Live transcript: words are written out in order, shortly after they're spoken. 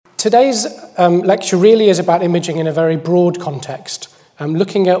Today's lecture really is about imaging in a very broad context,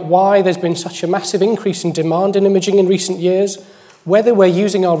 looking at why there's been such a massive increase in demand in imaging in recent years, whether we're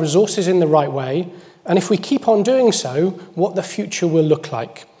using our resources in the right way, and if we keep on doing so, what the future will look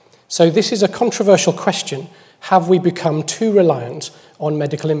like. So this is a controversial question. Have we become too reliant on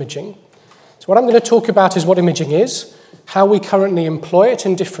medical imaging? So what I'm going to talk about is what imaging is, how we currently employ it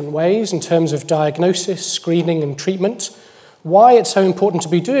in different ways in terms of diagnosis, screening, and treatment, why it's so important to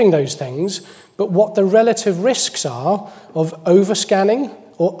be doing those things, but what the relative risks are of overscanning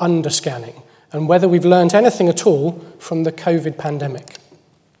or underscanning, and whether we've learned anything at all from the COVID pandemic.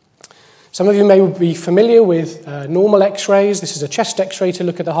 Some of you may be familiar with normal X-rays. This is a chest X-ray to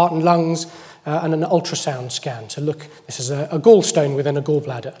look at the heart and lungs, and an ultrasound scan to look. This is a gallstone within a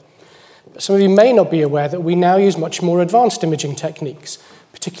gallbladder. But some of you may not be aware that we now use much more advanced imaging techniques,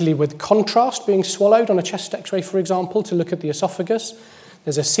 particularly with contrast being swallowed on a chest X-ray, for example, to look at the esophagus.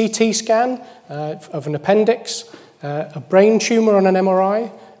 There's a CT scan of an appendix, a brain tumour on an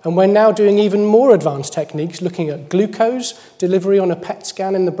MRI, and we're now doing even more advanced techniques looking at glucose delivery on a PET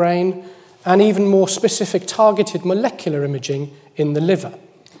scan in the brain, and even more specific targeted molecular imaging in the liver.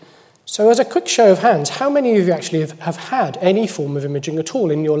 So as a quick show of hands, how many of you actually have had any form of imaging at all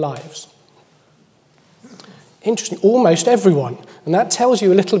in your lives? Interesting, almost everyone. And that tells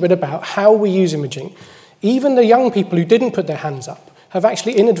you a little bit about how we use imaging. Even the young people who didn't put their hands up have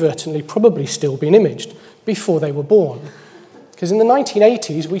actually inadvertently probably still been imaged before they were born. Because in the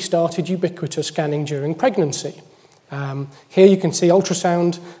 1980s, we started ubiquitous scanning during pregnancy. Here you can see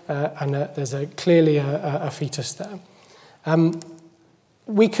ultrasound, and there's clearly a fetus there.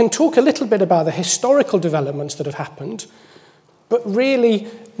 We can talk a little bit about the historical developments that have happened, but really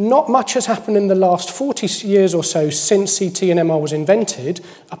not much has happened in the last 40 years or so since CT and MR was invented,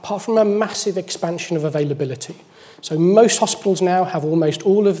 apart from a massive expansion of availability. So most hospitals now have almost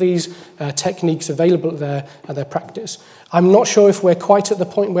all of these techniques available at their practice. I'm not sure if we're quite at the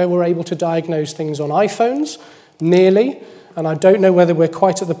point where we're able to diagnose things on iPhones, nearly, and I don't know whether we're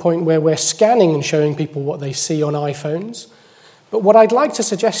quite at the point where we're scanning and showing people what they see on iPhones. But what I'd like to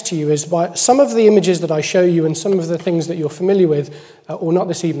suggest to you is by some of the images that I show you and some of the things that you're familiar with, or not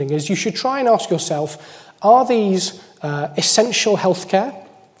this evening, is you should try and ask yourself, are these essential healthcare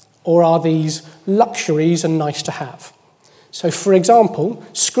or are these luxuries and nice to have? So for example,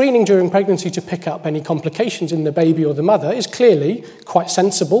 screening during pregnancy to pick up any complications in the baby or the mother is clearly quite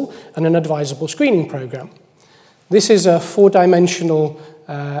sensible and an advisable screening program. This is a four-dimensional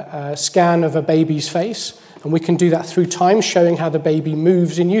scan of a baby's face, and we can do that through time, showing how the baby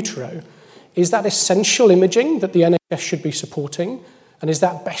moves in utero. Is that essential imaging that the NHS should be supporting? And is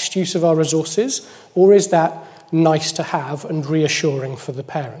that best use of our resources? Or is that nice to have and reassuring for the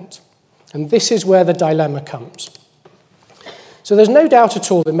parent? And this is where the dilemma comes. So there's no doubt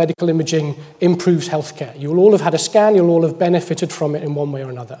at all that medical imaging improves healthcare. You'll all have had a scan, you'll all have benefited from it in one way or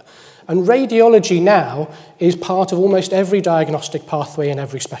another. And radiology now is part of almost every diagnostic pathway in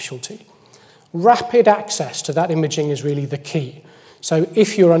every specialty. Rapid access to that imaging is really the key. So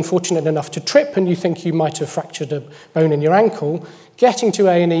if you're unfortunate enough to trip and you think you might have fractured a bone in your ankle, getting to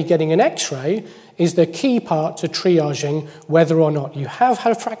A&E, getting an X-ray is the key part to triaging whether or not you have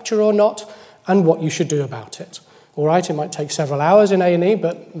had a fracture or not and what you should do about it. All right, it might take several hours in A&E,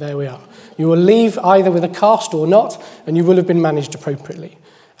 but there we are. You will leave either with a cast or not, and you will have been managed appropriately.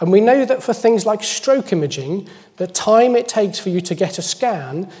 And we know that for things like stroke imaging, the time it takes for you to get a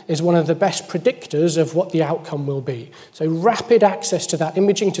scan is one of the best predictors of what the outcome will be. So rapid access to that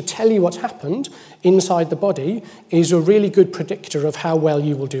imaging to tell you what's happened inside the body is a really good predictor of how well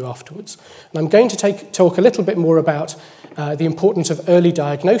you will do afterwards. And I'm going to talk a little bit more about the importance of early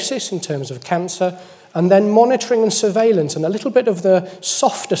diagnosis in terms of cancer, and then monitoring and surveillance, and a little bit of the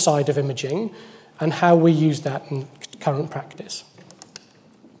softer side of imaging and how we use that in current practice.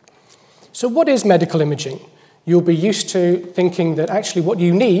 So what is medical imaging? You'll be used to thinking that actually what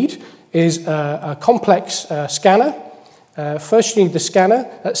you need is a complex scanner. First you need the scanner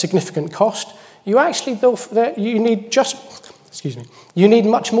at significant cost. You need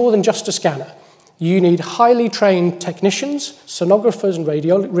much more than just a scanner. You need highly trained technicians, sonographers and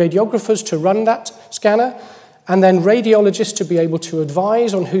radiographers to run that scanner, and then radiologists to be able to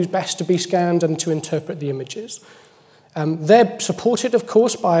advise on who's best to be scanned and to interpret the images. They're supported, of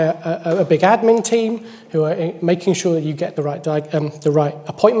course, by a big admin team who are making sure that you get the right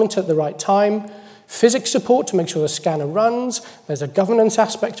appointment at the right time, physics support to make sure the scanner runs, there's a governance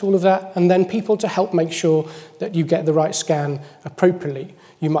aspect to all of that, and then people to help make sure that you get the right scan appropriately.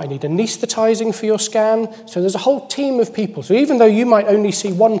 You might need anaesthetizing for your scan, so there's a whole team of people. So even though you might only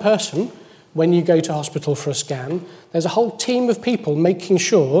see one person when you go to hospital for a scan, there's a whole team of people making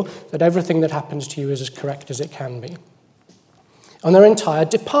sure that everything that happens to you is as correct as it can be. And there are entire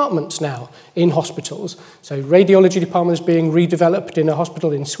departments now in hospitals. So radiology department is being redeveloped in a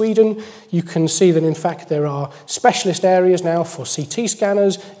hospital in Sweden. You can see that, in fact, there are specialist areas now for CT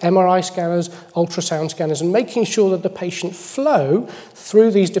scanners, MRI scanners, ultrasound scanners, and making sure that the patient flow through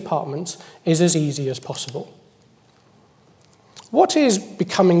these departments is as easy as possible. What is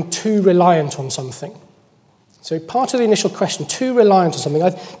becoming too reliant on something? So part of the initial question, too reliant on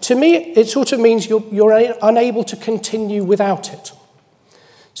something, to me, it sort of means you're unable to continue without it.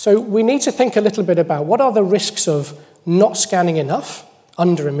 So we need to think a little bit about what are the risks of not scanning enough,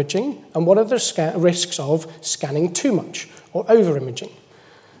 under-imaging, and what are the risks of scanning too much, or over-imaging.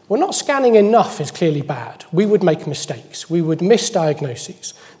 Well, not scanning enough is clearly bad. We would make mistakes. We would miss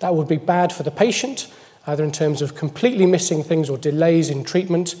diagnoses. That would be bad for the patient, either in terms of completely missing things or delays in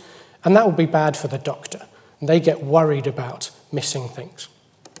treatment, and that would be bad for the doctor. They get worried about missing things.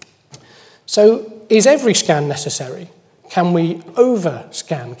 So is every scan necessary? Can we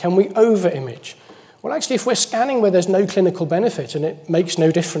over-scan? Can we over-image? Well, actually, if we're scanning where there's no clinical benefit and it makes no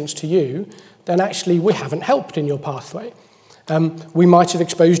difference to you, then actually we haven't helped in your pathway. We might have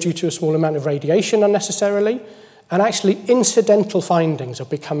exposed you to a small amount of radiation unnecessarily, and actually incidental findings are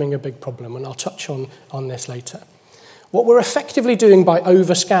becoming a big problem, and I'll touch on this later. What we're effectively doing by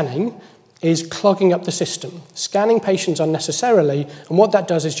over-scanning is clogging up the system, scanning patients unnecessarily, and what that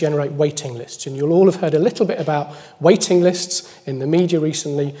does is generate waiting lists. And you'll all have heard a little bit about waiting lists in the media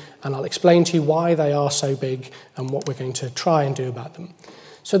recently, and I'll explain to you why they are so big and what we're going to try and do about them.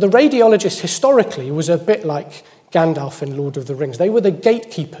 So the radiologist historically was a bit like Gandalf in Lord of the Rings. They were the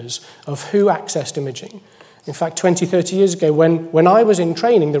gatekeepers of who accessed imaging. In fact, 20, 30 years ago, when I was in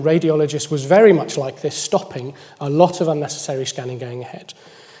training, the radiologist was very much like this, stopping a lot of unnecessary scanning going ahead.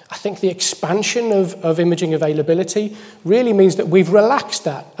 I think the expansion of imaging availability really means that we've relaxed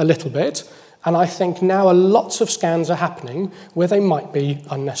that a little bit, and I think now lots of scans are happening where they might be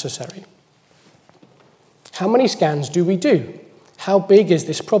unnecessary. How many scans do we do? How big is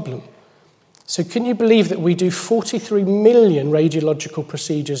this problem? So can you believe that we do 43 million radiological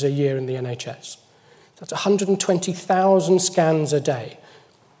procedures a year in the NHS? That's 120,000 scans a day,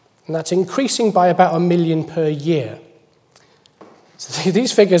 and that's increasing by about 1 million per year. So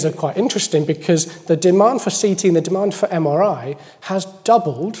these figures are quite interesting because the demand for CT and the demand for MRI has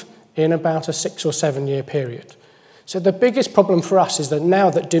doubled in about a 6 or 7 year period. So the biggest problem for us is that now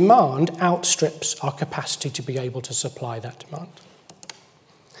that demand outstrips our capacity to be able to supply that demand.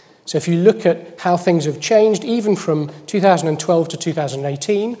 So if you look at how things have changed, even from 2012 to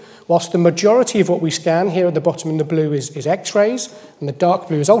 2018, whilst the majority of what we scan here at the bottom in the blue is X-rays, and the dark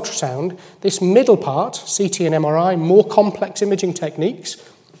blue is ultrasound, this middle part, CT and MRI, more complex imaging techniques,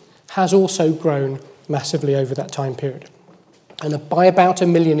 has also grown massively over that time period, and by about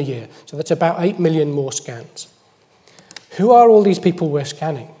 1 million a year. So that's about 8 million more scans. Who are all these people we're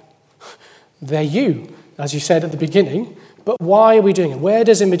scanning? They're you, as you said at the beginning. But why are we doing it? Where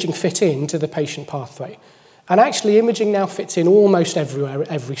does imaging fit into the patient pathway? And actually, imaging now fits in almost everywhere,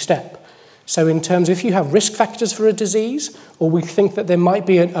 every step. So in terms of if you have risk factors for a disease, or we think that there might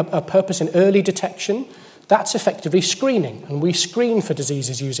be a purpose in early detection, that's effectively screening. And we screen for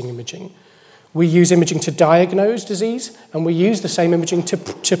diseases using imaging. We use imaging to diagnose disease, and we use the same imaging to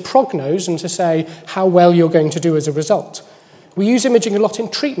prognose and to say how well you're going to do as a result. We use imaging a lot in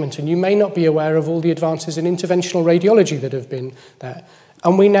treatment, and you may not be aware of all the advances in interventional radiology that have been there.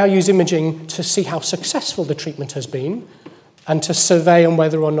 And we now use imaging to see how successful the treatment has been and to survey on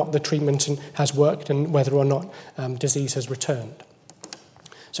whether or not the treatment has worked and whether or not disease has returned.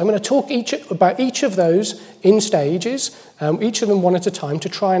 So I'm going to talk about each of those in stages, each of them one at a time, to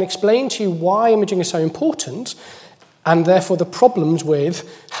try and explain to you why imaging is so important and therefore the problems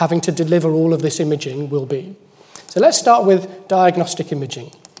with having to deliver all of this imaging will be. So let's start with diagnostic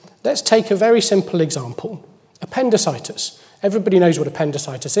imaging. Let's take a very simple example, appendicitis. Everybody knows what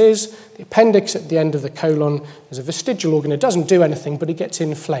appendicitis is. The appendix at the end of the colon is a vestigial organ. It doesn't do anything, but it gets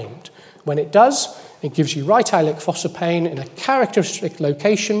inflamed. When it does, it gives you right iliac fossa pain in a characteristic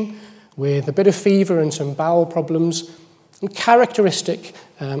location with a bit of fever and some bowel problems and characteristic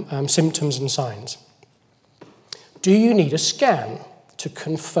symptoms and signs. Do you need a scan to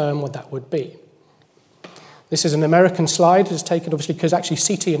confirm what that would be? This is an American slide. It's taken, obviously, because actually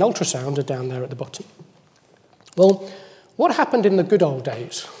CT and ultrasound are down there at the bottom. Well, what happened in the good old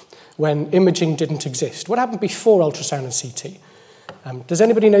days when imaging didn't exist? What happened before ultrasound and CT? Does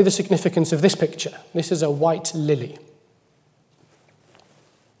anybody know the significance of this picture? This is a white lily.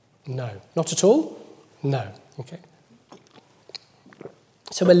 No. Not at all? No. Okay.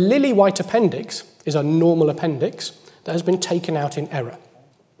 So a lily-white appendix is a normal appendix that has been taken out in error.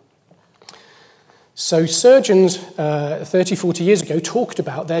 So surgeons 30, 40 years ago talked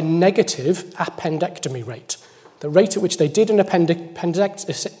about their negative appendectomy rate, the rate at which they did an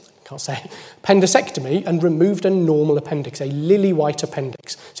appendicectomy and removed a normal appendix, a lily-white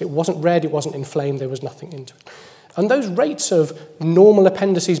appendix. So it wasn't red, it wasn't inflamed, there was nothing into it. And those rates of normal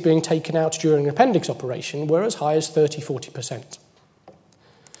appendices being taken out during an appendix operation were as high as 30, 40%.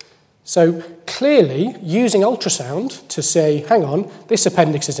 So clearly, using ultrasound to say, hang on, this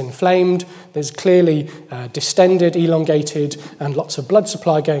appendix is inflamed, there's clearly distended, elongated, and lots of blood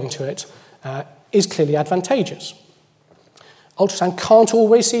supply going to it, is clearly advantageous. Ultrasound can't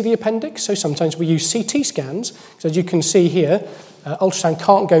always see the appendix, so sometimes we use CT scans. So as you can see here, ultrasound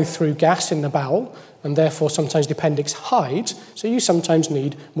can't go through gas in the bowel, and therefore sometimes the appendix hides, so you sometimes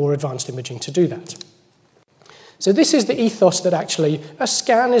need more advanced imaging to do that. So this is the ethos that actually a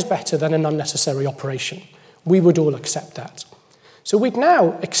scan is better than an unnecessary operation. We would all accept that. So we'd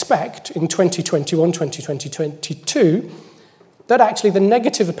now expect in 2021, 2022, that actually the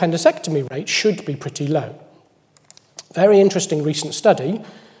negative appendicectomy rate should be pretty low. Very interesting recent study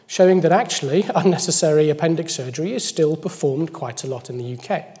showing that actually unnecessary appendix surgery is still performed quite a lot in the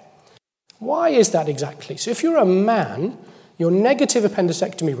UK. Why is that exactly? So if you're a man, your negative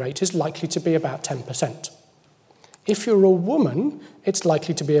appendicectomy rate is likely to be about 10%. If you're a woman, it's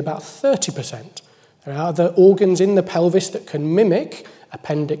likely to be about 30%. There are other organs in the pelvis that can mimic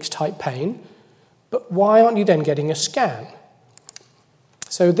appendix-type pain, but why aren't you then getting a scan?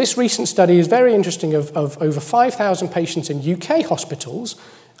 So this recent study is very interesting of over 5,000 patients in UK hospitals,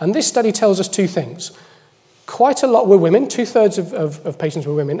 and this study tells us two things. Quite a lot were women, 2/3 of patients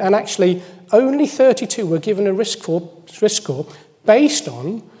were women, and actually only 32 were given a risk score based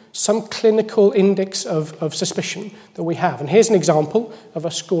on some clinical index of suspicion that we have. And here's an example of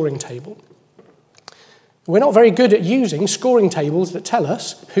a scoring table. We're not very good at using scoring tables that tell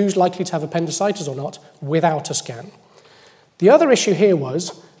us who's likely to have appendicitis or not without a scan. The other issue here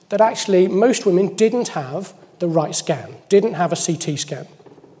was that actually most women didn't have the right scan, didn't have a CT scan.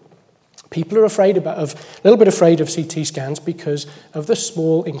 People are a little bit afraid of CT scans because of the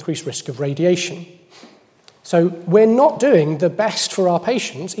small increased risk of radiation. So we're not doing the best for our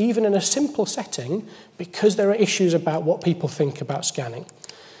patients, even in a simple setting, because there are issues about what people think about scanning.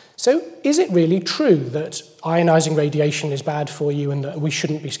 So is it really true that ionizing radiation is bad for you and that we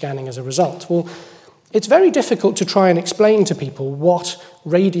shouldn't be scanning as a result? Well, it's very difficult to try and explain to people what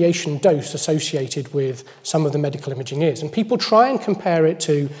radiation dose associated with some of the medical imaging is. And people try and compare it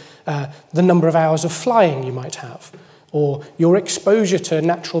to the number of hours of flying you might have, or your exposure to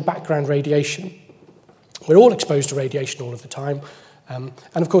natural background radiation. We're all exposed to radiation all of the time. And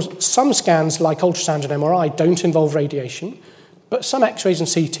of course, some scans like ultrasound and MRI don't involve radiation, but some X-rays and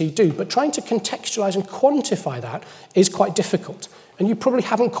CT do. But trying to contextualize and quantify that is quite difficult. And you probably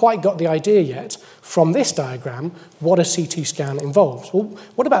haven't quite got the idea yet from this diagram what a CT scan involves. Well,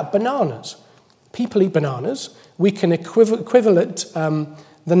 what about bananas? People eat bananas. We can equivalent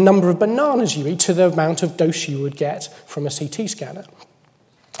the number of bananas you eat to the amount of dose you would get from a CT scanner.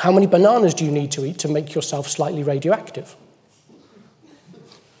 How many bananas do you need to eat to make yourself slightly radioactive?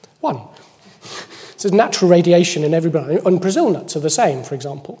 1. So there's natural radiation in every banana, and Brazil nuts are the same, for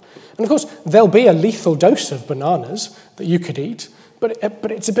example. And of course, there'll be a lethal dose of bananas that you could eat, but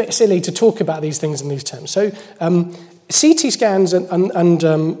it's a bit silly to talk about these things in these terms. So CT scans and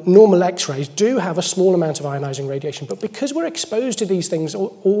normal X-rays do have a small amount of ionizing radiation, but because we're exposed to these things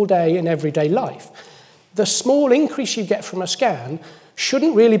all day in everyday life, the small increase you get from a scan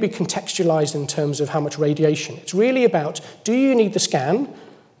shouldn't really be contextualized in terms of how much radiation. It's really about, do you need the scan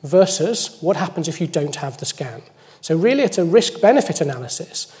versus what happens if you don't have the scan? So really it's a risk-benefit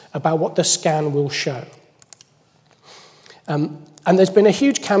analysis about what the scan will show. And there's been a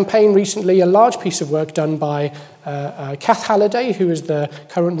huge campaign recently, a large piece of work done by Kath Halliday, who is the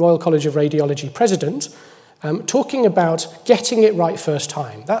current Royal College of Radiology president, talking about getting it right first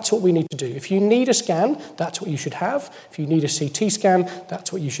time. That's what we need to do. If you need a scan, that's what you should have. If you need a CT scan,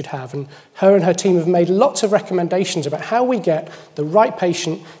 that's what you should have. And her team have made lots of recommendations about how we get the right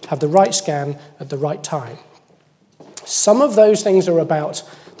patient to have the right scan at the right time. Some of those things are about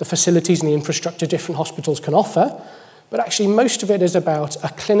the facilities and the infrastructure different hospitals can offer, but actually most of it is about a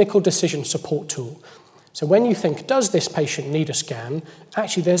clinical decision support tool. So when you think, does this patient need a scan,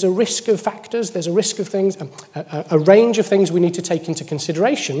 actually there's a risk of factors, there's a risk of things, a range of things we need to take into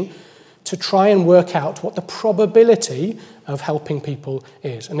consideration to try and work out what the probability of helping people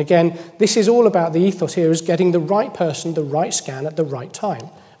is. And again, this is all about the ethos here, is getting the right person, the right scan at the right time.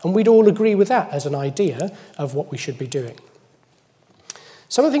 And we'd all agree with that as an idea of what we should be doing.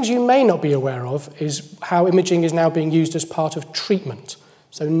 Some of the things you may not be aware of is how imaging is now being used as part of treatment.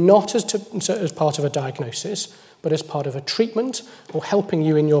 So not as part of a diagnosis, but as part of a treatment or helping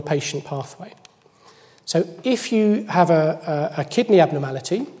you in your patient pathway. So if you have a kidney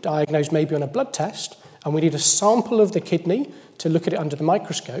abnormality, diagnosed maybe on a blood test, and we need a sample of the kidney to look at it under the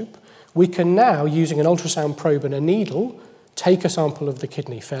microscope, we can now, using an ultrasound probe and a needle, take a sample of the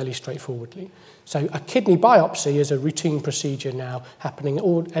kidney fairly straightforwardly. So a kidney biopsy is a routine procedure now happening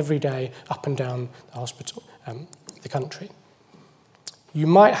every day up and down the hospital, the country. You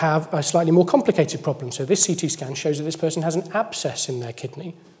might have a slightly more complicated problem. So this CT scan shows that this person has an abscess in their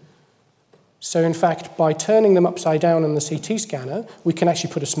kidney. So in fact, by turning them upside down on the CT scanner, we can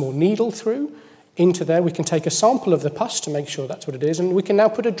actually put a small needle through into there. We can take a sample of the pus to make sure that's what it is, and we can now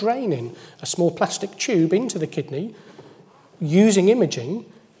put a drain in, a small plastic tube into the kidney, using imaging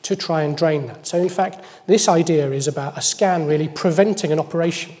to try and drain that. So in fact, this idea is about a scan really preventing an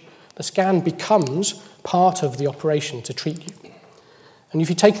operation. The scan becomes part of the operation to treat you. And if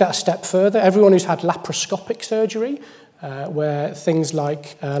you take that a step further, everyone who's had laparoscopic surgery, where things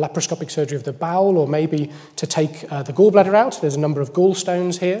like laparoscopic surgery of the bowel, or maybe to take the gallbladder out, there's a number of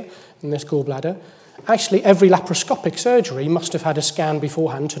gallstones here in this gallbladder. Actually, every laparoscopic surgery must have had a scan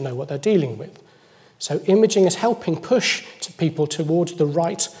beforehand to know what they're dealing with. So imaging is helping push people towards the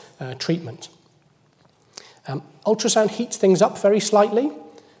right treatment. Ultrasound heats things up very slightly.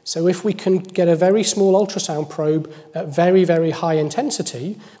 So if we can get a very small ultrasound probe at very, very high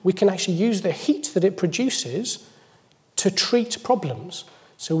intensity, we can actually use the heat that it produces to treat problems.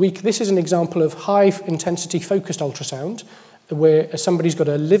 So this is an example of high-intensity focused ultrasound, where somebody's got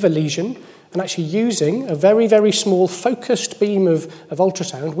a liver lesion, and actually using a very, very small focused beam of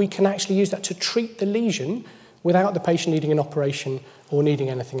ultrasound, we can actually use that to treat the lesion without the patient needing an operation or needing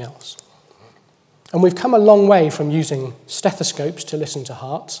anything else. And we've come a long way from using stethoscopes to listen to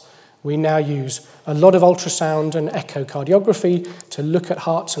hearts. We now use a lot of ultrasound and echocardiography to look at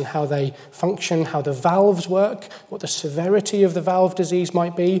hearts and how they function, how the valves work, what the severity of the valve disease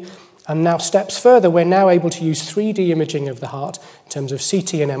might be. And now steps further, we're now able to use 3D imaging of the heart in terms of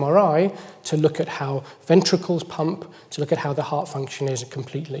CT and MRI to look at how ventricles pump, to look at how the heart function is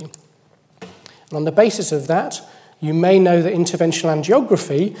completely. And on the basis of that, you may know that interventional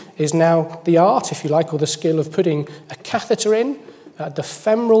angiography is now the art, if you like, or the skill of putting a catheter in the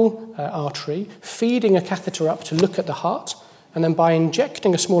femoral artery, feeding a catheter up to look at the heart, and then by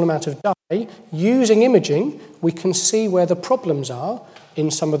injecting a small amount of dye, using imaging, we can see where the problems are in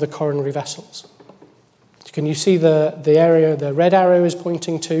some of the coronary vessels. Can you see the area the red arrow is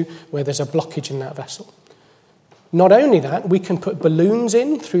pointing to, where there's a blockage in that vessel? Not only that, we can put balloons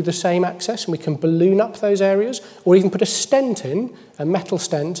in through the same access, and we can balloon up those areas, or even put a stent in, a metal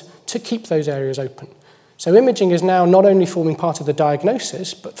stent, to keep those areas open. So imaging is now not only forming part of the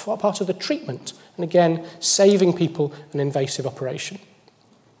diagnosis, but part of the treatment, and again, saving people an invasive operation.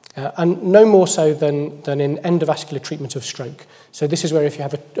 And no more so than in endovascular treatment of stroke. So this is where if you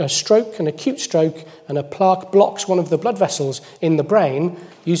have a stroke, an acute stroke, and a plaque blocks one of the blood vessels in the brain,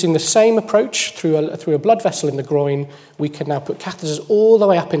 using the same approach through a blood vessel in the groin, we can now put catheters all the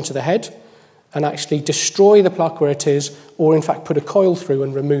way up into the head and actually destroy the plaque where it is, or in fact put a coil through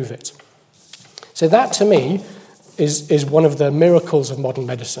and remove it. So that, to me, is one of the miracles of modern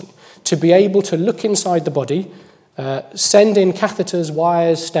medicine. To be able to look inside the body, send in catheters,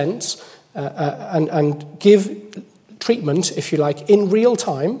 wires, stents, and give treatment, if you like, in real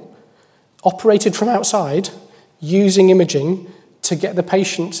time, operated from outside, using imaging to get the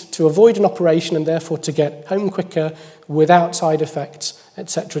patient to avoid an operation and therefore to get home quicker without side effects,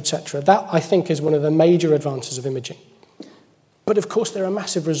 etc., etc. That, I think, is one of the major advances of imaging. But, of course, there are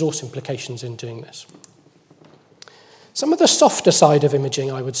massive resource implications in doing this. Some of the softer side of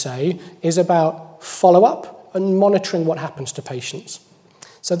imaging, I would say, is about follow-up and monitoring what happens to patients.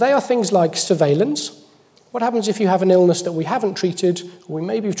 So they are things like surveillance. What happens if you have an illness that we haven't treated, or we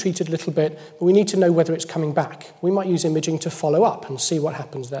maybe have treated a little bit, but we need to know whether it's coming back? We might use imaging to follow up and see what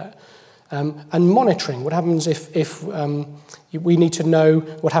happens there. And monitoring, what happens if we need to know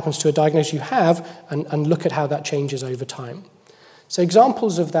what happens to a diagnosis you have and look at how that changes over time. So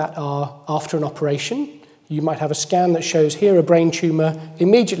examples of that are after an operation. You might have a scan that shows here a brain tumour.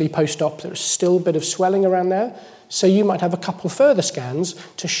 Immediately post-op, there's still a bit of swelling around there. So you might have a couple further scans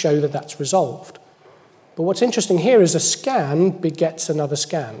to show that that's resolved. But what's interesting here is a scan begets another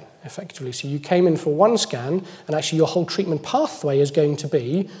scan, effectively. So you came in for one scan, and actually your whole treatment pathway is going to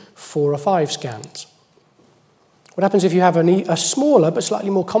be 4 or 5 scans. What happens if you have a smaller but slightly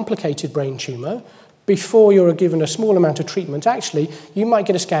more complicated brain tumour? Before you're given a small amount of treatment, actually, you might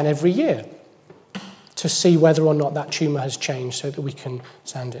get a scan every year to see whether or not that tumour has changed so that we can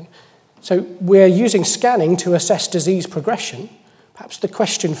sound in. So we're using scanning to assess disease progression. Perhaps the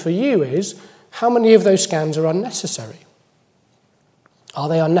question for you is, how many of those scans are unnecessary? Are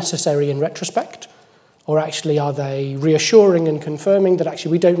they unnecessary in retrospect? Or actually are they reassuring and confirming that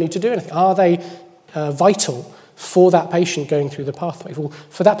actually we don't need to do anything? Are they vital for that patient going through the pathway? Well,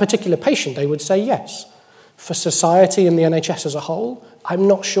 for that particular patient, they would say yes. For society and the NHS as a whole, I'm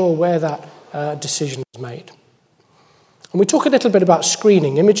not sure where that decision is made. And we talk a little bit about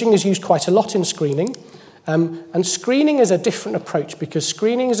screening. Imaging is used quite a lot in screening. And screening is a different approach because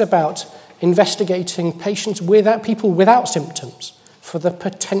screening is about investigating people without symptoms for the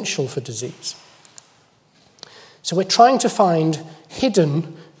potential for disease. So we're trying to find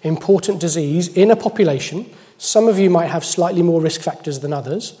hidden important disease in a population. Some of you might have slightly more risk factors than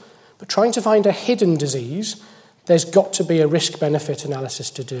others, but trying to find a hidden disease, there's got to be a risk-benefit analysis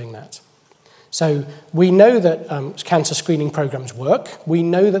to doing that. So we know that cancer screening programs work. We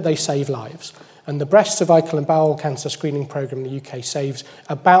know that they save lives. And the breast, cervical and bowel cancer screening program in the UK saves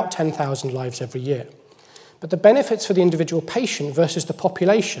about 10,000 lives every year. But the benefits for the individual patient versus the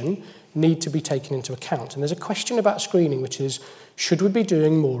population need to be taken into account. And there's a question about screening, which is, should we be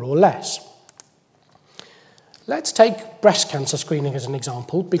doing more or less? Let's take breast cancer screening as an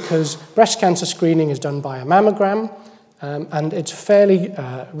example, because breast cancer screening is done by a mammogram, and it's fairly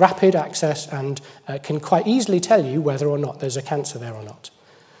rapid access and can quite easily tell you whether or not there's a cancer there or not.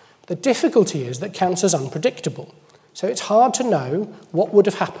 The difficulty is that cancer is unpredictable. So it's hard to know what would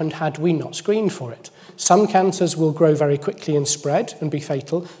have happened had we not screened for it. Some cancers will grow very quickly and spread and be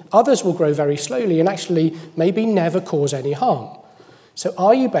fatal. Others will grow very slowly and actually maybe never cause any harm. So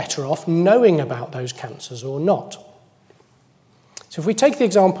are you better off knowing about those cancers or not? So if we take the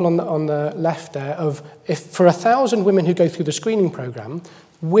example on the left there of if for 1,000 women who go through the screening program,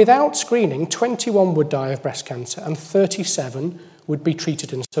 without screening, 21 would die of breast cancer and 37 would be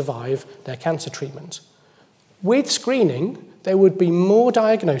treated and survive their cancer treatment. With screening, there would be more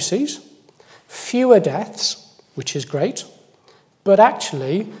diagnoses, fewer deaths, which is great, but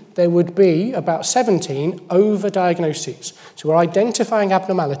actually there would be about 17 over-diagnoses. So we're identifying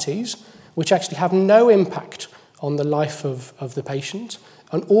abnormalities which actually have no impact on the life of the patient,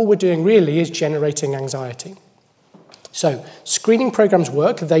 and all we're doing really is generating anxiety. So screening programs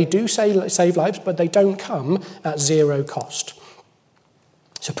work, they do save lives, but they don't come at zero cost.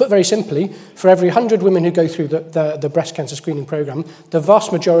 So put very simply, for every 100 women who go through the breast cancer screening program, the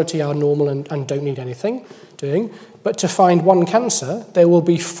vast majority are normal and don't need anything doing. But to find one cancer, there will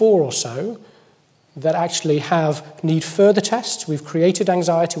be 4 or so that actually need further tests. We've created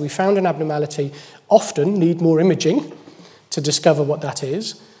anxiety, we found an abnormality, often need more imaging to discover what that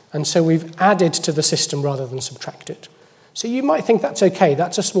is. And so we've added to the system rather than subtracted. So you might think that's okay,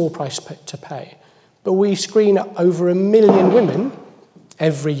 that's a small price to pay. But we screen over 1 million women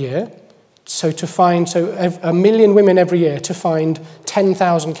every year. So 1 million women every year to find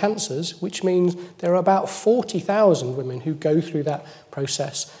 10,000 cancers, which means there are about 40,000 women who go through that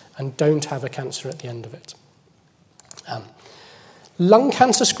process and don't have a cancer at the end of it. Lung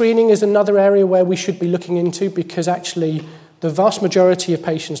cancer screening is another area where we should be looking into because actually the vast majority of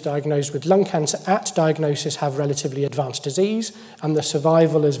patients diagnosed with lung cancer at diagnosis have relatively advanced disease and the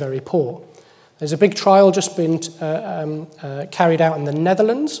survival is very poor. There's a big trial just been carried out in the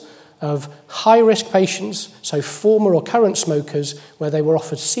Netherlands of high-risk patients, so former or current smokers, where they were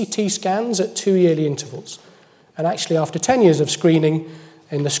offered CT scans at 2-yearly intervals. And actually, after 10 years of screening,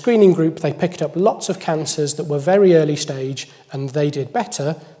 in the screening group, they picked up lots of cancers that were very early stage, and they did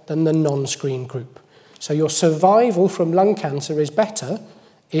better than the non-screen group. So your survival from lung cancer is better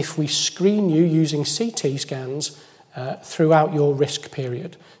if we screen you using CT scans throughout your risk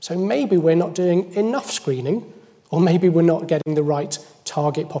period. So maybe we're not doing enough screening, or maybe we're not getting the right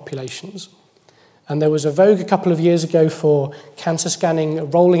target populations. And there was a vogue a couple of years ago for cancer scanning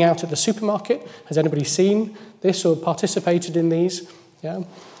rolling out at the supermarket. Has anybody seen this or participated in these? Yeah.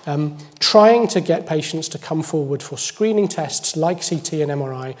 Trying to get patients to come forward for screening tests like CT and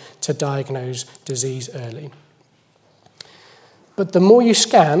MRI to diagnose disease early. But the more you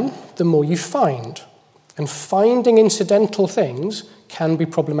scan, the more you find. And finding incidental things can be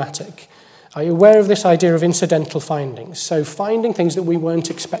problematic. Are you aware of this idea of incidental findings? So finding things that we weren't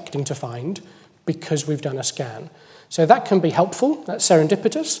expecting to find because we've done a scan. So that can be helpful, that's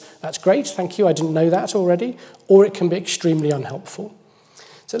serendipitous, that's great, thank you, I didn't know that already, or it can be extremely unhelpful.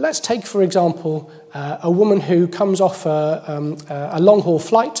 So let's take, for example, a woman who comes off a long-haul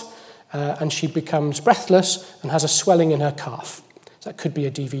flight and she becomes breathless and has a swelling in her calf. So that could be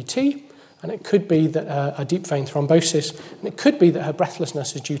a DVT, and it could be that a deep vein thrombosis, and it could be that her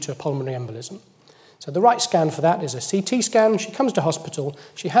breathlessness is due to a pulmonary embolism. So the right scan for that is a CT scan. She comes to hospital,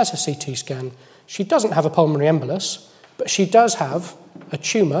 she has a CT scan. She doesn't have a pulmonary embolus, but she does have a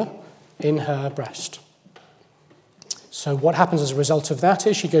tumour in her breast. So what happens as a result of that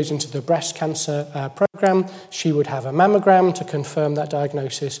is she goes into the breast cancer program. She would have a mammogram to confirm that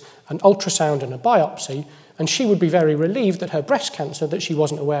diagnosis, an ultrasound and a biopsy, and she would be very relieved that her breast cancer that she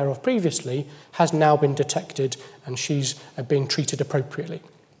wasn't aware of previously has now been detected and she's being treated appropriately.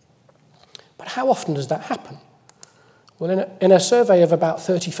 But how often does that happen? Well, in a survey of about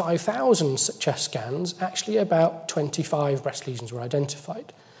 35,000 chest scans, actually about 25 breast lesions were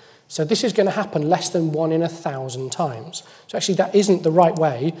identified. So this is going to happen less than 1 in 1,000 times. So actually that isn't the right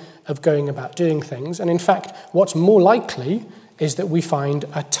way of going about doing things. And in fact, what's more likely is that we find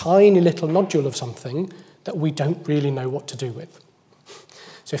a tiny little nodule of something that we don't really know what to do with.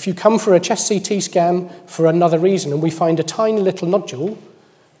 So if you come for a chest CT scan for another reason and we find a tiny little nodule,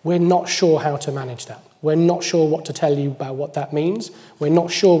 we're not sure how to manage that. We're not sure what to tell you about what that means. We're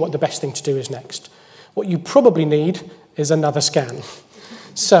not sure what the best thing to do is next. What you probably need is another scan.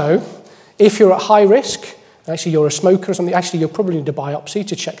 So if you're at high risk, actually you're a smoker or something, actually you'll probably need a biopsy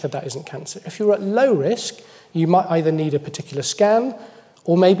to check that that isn't cancer. If you're at low risk, you might either need a particular scan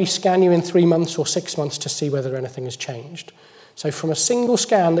or maybe scan you in 3 months or 6 months to see whether anything has changed. So from a single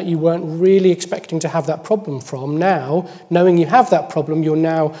scan that you weren't really expecting to have that problem from, now, knowing you have that problem, you're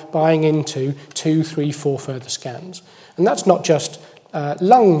now buying into 2, 3, 4 further scans. And that's not just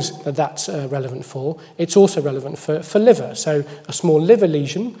lungs that's relevant for, it's also relevant for liver. So a small liver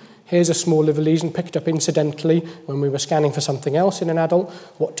lesion, here's a small liver lesion picked up incidentally when we were scanning for something else in an adult.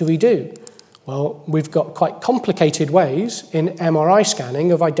 What do we do? Well, we've got quite complicated ways in MRI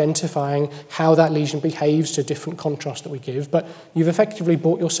scanning of identifying how that lesion behaves to different contrasts that we give, but you've effectively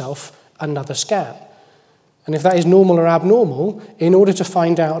bought yourself another scan. And if that is normal or abnormal, in order to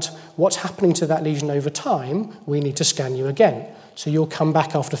find out what's happening to that lesion over time, we need to scan you again. So you'll come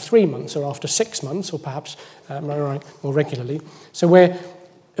back after 3 months or after 6 months or perhaps more regularly. So we're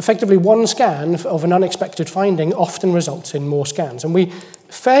effectively one scan of an unexpected finding often results in more scans. And we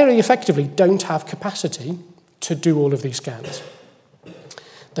fairly effectively don't have capacity to do all of these scans.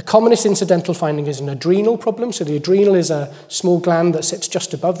 The commonest incidental finding is an adrenal problem. So the adrenal is a small gland that sits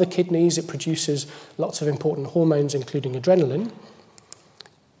just above the kidneys. It produces lots of important hormones, including adrenaline.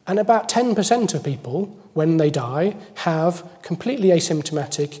 And about 10% of people, when they die, have completely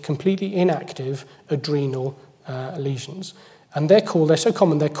asymptomatic, completely inactive adrenal lesions. And they're so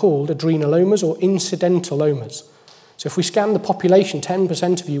common, they're called adrenalomas or incidentalomas. So if we scan the population,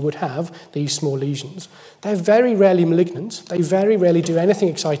 10% of you would have these small lesions. They're very rarely malignant. They very rarely do anything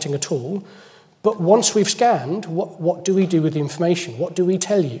exciting at all. But once we've scanned, what do we do with the information? What do we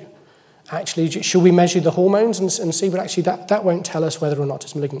tell you? Actually, should we measure the hormones and see? But actually, that won't tell us whether or not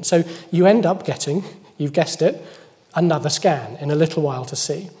it's malignant. So you end up getting, you've guessed it, another scan in a little while to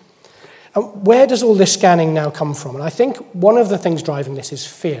see. And where does all this scanning now come from? And I think one of the things driving this is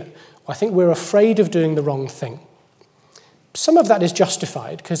fear. I think we're afraid of doing the wrong thing. Some of that is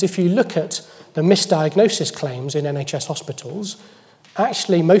justified, because if you look at the misdiagnosis claims in NHS hospitals,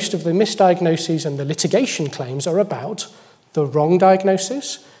 actually most of the misdiagnoses and the litigation claims are about the wrong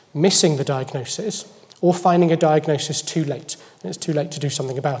diagnosis, missing the diagnosis, or finding a diagnosis too late. And it's too late to do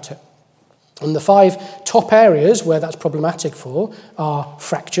something about it. And the 5 top areas where that's problematic for are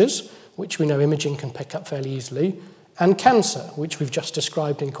fractures, which we know imaging can pick up fairly easily, and cancer, which we've just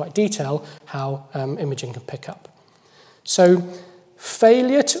described in quite detail how imaging can pick up. So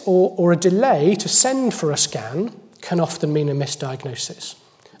failure or a delay to send for a scan can often mean a misdiagnosis.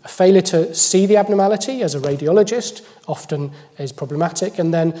 A failure to see the abnormality as a radiologist often is problematic,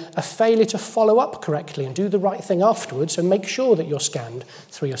 and then a failure to follow up correctly and do the right thing afterwards and make sure that you're scanned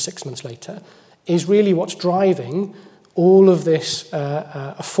 3 or 6 months later is really what's driving all of this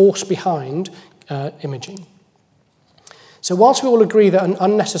a force behind imaging. So whilst we all agree that an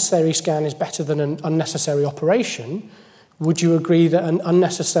unnecessary scan is better than an unnecessary operation, would you agree that an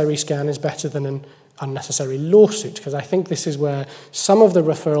unnecessary scan is better than an unnecessary lawsuit? Because I think this is where some of the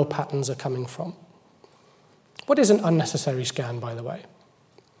referral patterns are coming from. What is an unnecessary scan, by the way?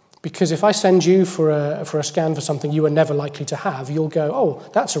 Because if I send you for a scan for something you are never likely to have, you'll go, oh,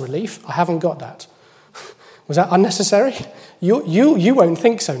 that's a relief, I haven't got that. Was that unnecessary? You won't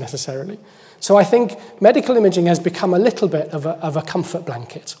think so necessarily. So I think medical imaging has become a little bit of a comfort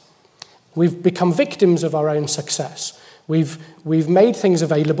blanket. We've become victims of our own success. We've made things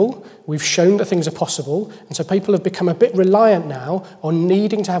available, we've shown that things are possible, and so people have become a bit reliant now on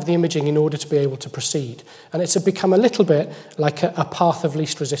needing to have the imaging in order to be able to proceed. And it's become a little bit like a path of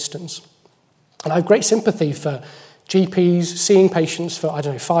least resistance. And I have great sympathy for GPs seeing patients for,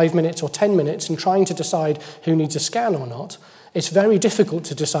 5 minutes or 10 minutes and trying to decide who needs a scan or not, it's very difficult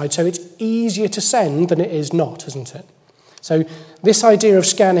to decide. So it's easier to send than it is not, isn't it? So this idea of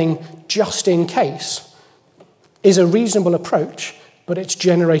scanning just in case is a reasonable approach, but it's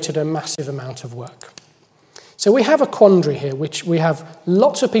generated a massive amount of work. So we have a quandary here, which we have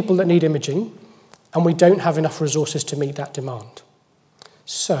lots of people that need imaging, and we don't have enough resources to meet that demand.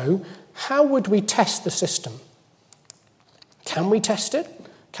 So how would we test the system? Can we test it?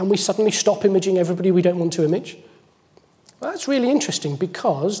 Can we suddenly stop imaging everybody we don't want to image? Well, that's really interesting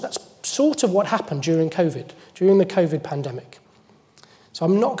because that's sort of what happened during the COVID pandemic. So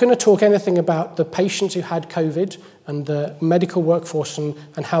I'm not going to talk anything about the patients who had COVID and the medical workforce and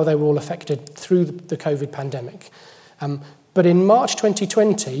how they were all affected through the COVID pandemic. But in March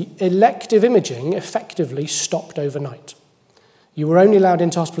 2020, elective imaging effectively stopped overnight. You were only allowed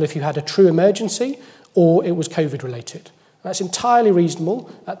into hospital if you had a true emergency or it was COVID-related. That's entirely reasonable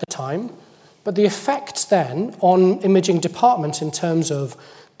at the time, but the effects then on imaging departments in terms of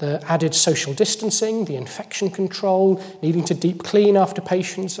the added social distancing, the infection control, needing to deep clean after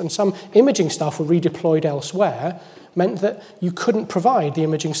patients, and some imaging staff were redeployed elsewhere, meant that you couldn't provide the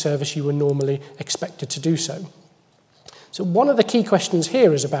imaging service you were normally expected to do so. So one of the key questions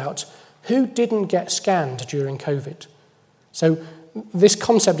here is about who didn't get scanned during COVID. So this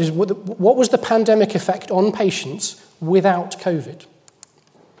concept is, what was the pandemic effect on patients without COVID?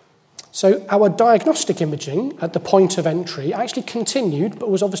 So our diagnostic imaging at the point of entry actually continued, but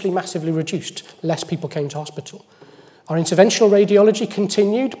was obviously massively reduced. Less people came to hospital. Our interventional radiology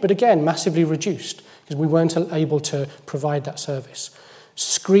continued, but again, massively reduced, because we weren't able to provide that service.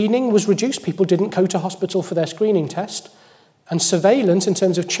 Screening was reduced. People didn't go to hospital for their screening test. And surveillance, in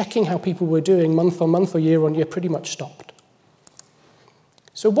terms of checking how people were doing month on month or year on year, pretty much stopped.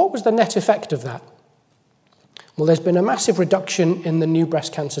 So what was the net effect of that? Well, there's been a massive reduction in the new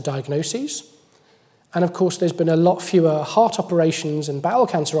breast cancer diagnoses. And of course, there's been a lot fewer heart operations and bowel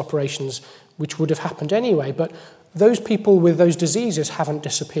cancer operations, which would have happened anyway. But those people with those diseases haven't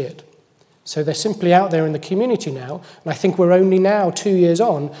disappeared. So they're simply out there in the community now. And I think we're only now, 2 years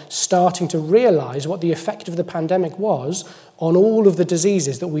on, starting to realise what the effect of the pandemic was on all of the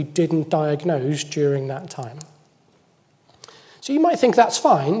diseases that we didn't diagnose during that time. So you might think that's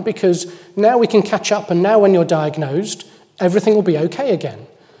fine because now we can catch up and now when you're diagnosed, everything will be okay again.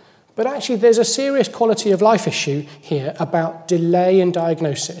 But actually there's a serious quality of life issue here about delay in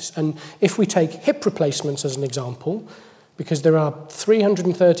diagnosis. And if we take hip replacements as an example, because there are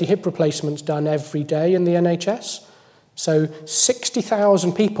 330 hip replacements done every day in the NHS, so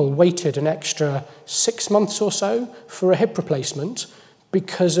 60,000 people waited an extra 6 months or so for a hip replacement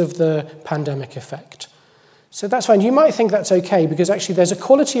because of the pandemic effect. So that's fine. You might think that's okay because actually there's a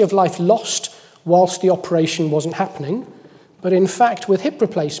quality of life lost whilst the operation wasn't happening. But in fact, with hip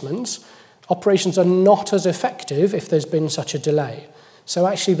replacements, operations are not as effective if there's been such a delay. So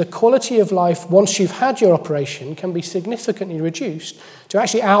actually the quality of life once you've had your operation can be significantly reduced to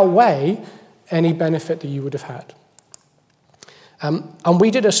actually outweigh any benefit that you would have had. And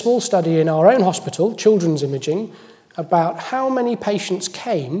we did a small study in our own hospital, children's imaging, about how many patients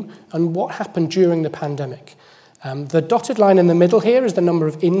came and what happened during the pandemic. The dotted line in the middle here is the number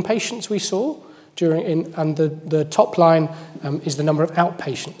of inpatients we saw, and the top line is the number of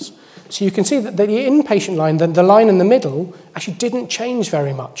outpatients. So you can see that the inpatient line, the line in the middle, actually didn't change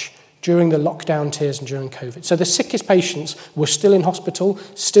very much during the lockdown tiers and during COVID. So the sickest patients were still in hospital,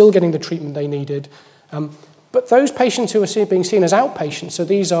 still getting the treatment they needed. But those patients who are being seen as outpatients, so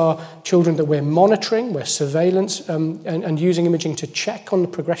these are children that we're monitoring, we're surveillance and using imaging to check on the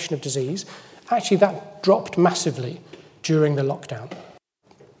progression of disease, actually that dropped massively during the lockdown.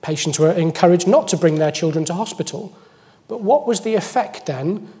 Patients were encouraged not to bring their children to hospital. But what was the effect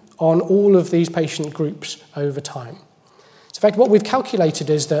then on all of these patient groups over time? So in fact, what we've calculated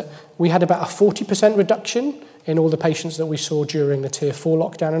is that we had about a 40% reduction in all the patients that we saw during the Tier 4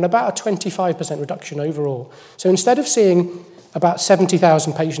 lockdown and about a 25% reduction overall. So instead of seeing about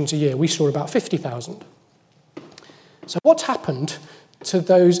 70,000 patients a year, we saw about 50,000. So what's happened to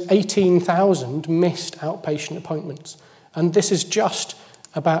those 18,000 missed outpatient appointments? And this is just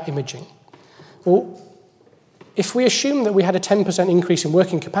about imaging. Well, if we assume that we had a 10% increase in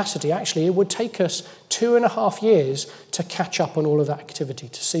working capacity, actually it would take us 2.5 years to catch up on all of that activity,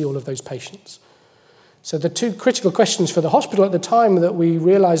 to see all of those patients. So the two critical questions for the hospital at the time that we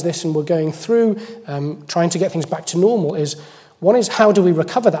realised this and were going through trying to get things back to normal is, one is how do we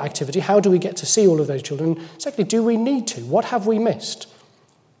recover that activity? How do we get to see all of those children? Secondly, do we need to? What have we missed?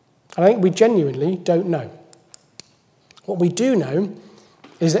 And I think we genuinely don't know. What we do know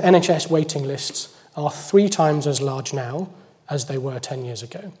is that NHS waiting lists are 3 times as large now as they were 10 years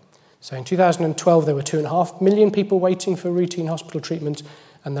ago. So in 2012, there were 2.5 million people waiting for routine hospital treatment,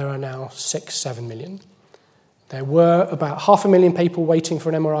 and there are now 6-7 million. There were about 500,000 people waiting for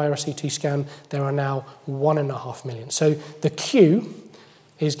an MRI or a CT scan. There are now 1.5 million. So the queue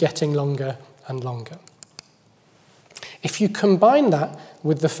is getting longer and longer. If you combine that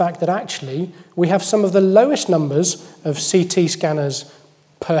with the fact that actually we have some of the lowest numbers of CT scanners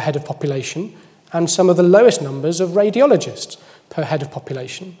per head of population and some of the lowest numbers of radiologists per head of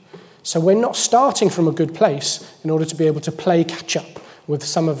population. So we're not starting from a good place in order to be able to play catch-up with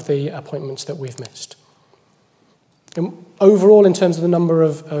some of the appointments that we've missed. And overall, in terms of the number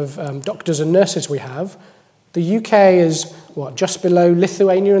of doctors and nurses we have, the UK is, just below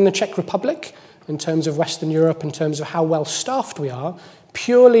Lithuania and the Czech Republic in terms of Western Europe, in terms of how well staffed we are,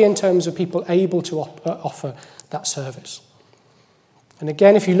 purely in terms of people able to offer that service. And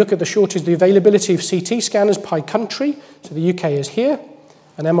again, if you look at the shortage, the availability of CT scanners by country, so the UK is here,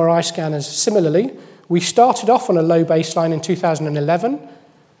 and MRI scanners similarly, we started off on a low baseline in 2011,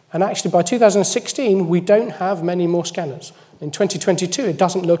 and actually by 2016, we don't have many more scanners. In 2022, it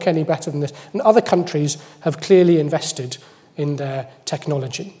doesn't look any better than this. And other countries have clearly invested in their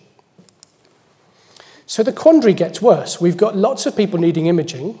technology. So the quandary gets worse. We've got lots of people needing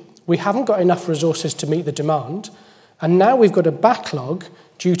imaging. We haven't got enough resources to meet the demand. And now we've got a backlog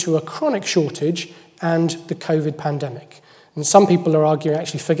due to a chronic shortage and the COVID pandemic. And some people are arguing,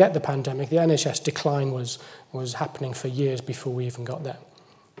 actually, forget the pandemic. The NHS decline was happening for years before we even got there.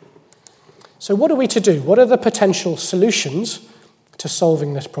 So what are we to do? What are the potential solutions to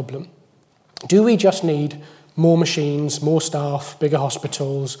solving this problem? Do we just need more machines, more staff, bigger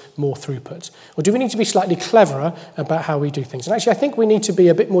hospitals, more throughput? Or do we need to be slightly cleverer about how we do things? And actually, I think we need to be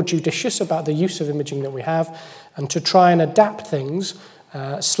a bit more judicious about the use of imaging that we have and to try and adapt things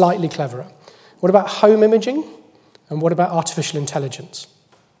slightly cleverer. What about home imaging? And what about artificial intelligence?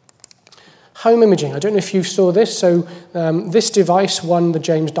 Home imaging, I don't know if you saw this. So this device won the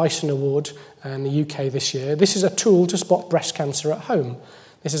James Dyson Award in the UK this year. This is a tool to spot breast cancer at home.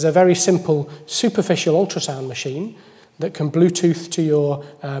 This is a very simple superficial ultrasound machine that can Bluetooth to your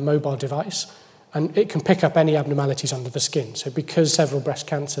mobile device, and it can pick up any abnormalities under the skin. So because several breast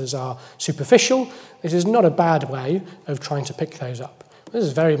cancers are superficial, this is not a bad way of trying to pick those up. This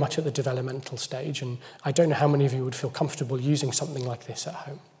is very much at the developmental stage, and I don't know how many of you would feel comfortable using something like this at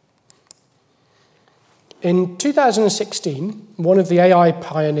home. In 2016, one of the AI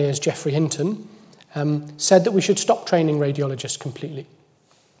pioneers, Geoffrey Hinton, said that we should stop training radiologists completely.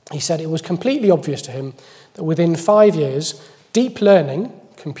 He said it was completely obvious to him that within 5 years, deep learning,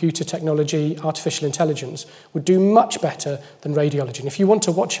 computer technology, artificial intelligence, would do much better than radiology. And if you want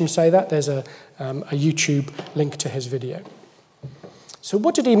to watch him say that, there's a YouTube link to his video. So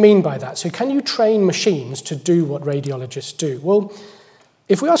what did he mean by that? So can you train machines to do what radiologists do? Well,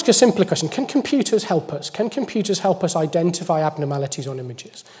 if we ask a simpler question, can computers help us? Can computers help us identify abnormalities on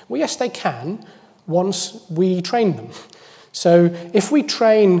images? Well, yes, they can, once we train them. So if we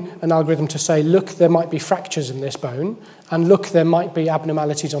train an algorithm to say, look, there might be fractures in this bone, and look, there might be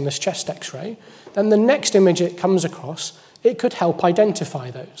abnormalities on this chest X-ray, then the next image it comes across, it could help identify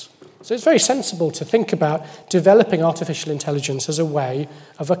those. So it's very sensible to think about developing artificial intelligence as a way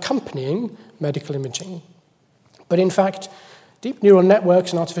of accompanying medical imaging. But in fact, deep neural networks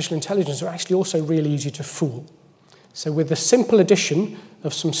and artificial intelligence are actually also really easy to fool. So with the simple addition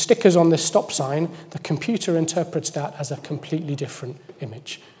of some stickers on this stop sign, the computer interprets that as a completely different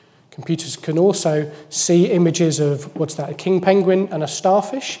image. Computers can also see images of, a king penguin and a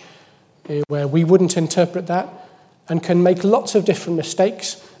starfish, where we wouldn't interpret that, and can make lots of different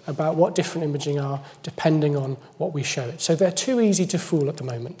mistakes about what different imaging are depending on what we show it. So they're too easy to fool at the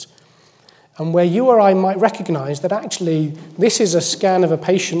moment. And where you or I might recognize that actually this is a scan of a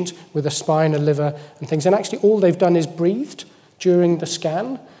patient with a spine, a liver, and things, and actually all they've done is breathed during the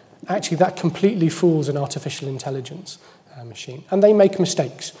scan, actually that completely fools an artificial intelligence machine. And they make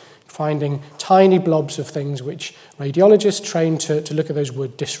mistakes, finding tiny blobs of things which radiologists trained to look at those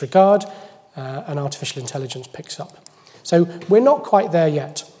would disregard, and artificial intelligence picks up. So we're not quite there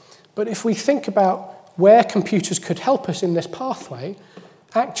yet. But if we think about where computers could help us in this pathway,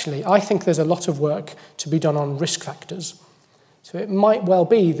 actually, I think there's a lot of work to be done on risk factors. So it might well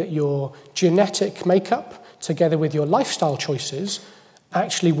be that your genetic makeup, together with your lifestyle choices,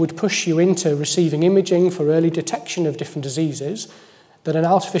 actually would push you into receiving imaging for early detection of different diseases that an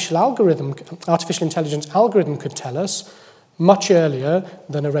artificial intelligence algorithm could tell us much earlier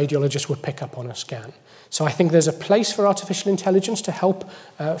than a radiologist would pick up on a scan. So I think there's a place for artificial intelligence to help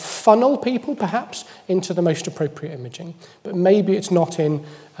funnel people, perhaps, into the most appropriate imaging. But maybe it's not in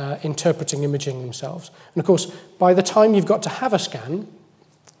interpreting imaging themselves. And of course, by the time you've got to have a scan,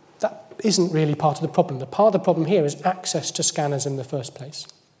 that isn't really part of the problem. The part of the problem here is access to scanners in the first place.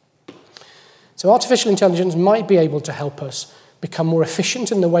 So artificial intelligence might be able to help us become more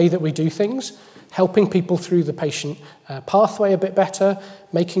efficient in the way that we do things, helping people through the patient pathway a bit better,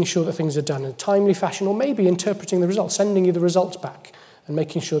 making sure that things are done in a timely fashion, or maybe interpreting the results, sending you the results back, and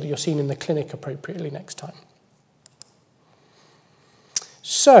making sure that you're seen in the clinic appropriately next time.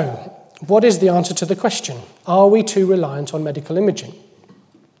 So, what is the answer to the question? Are we too reliant on medical imaging?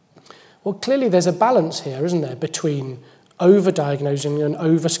 Well, clearly there's a balance here, isn't there, between over-diagnosing and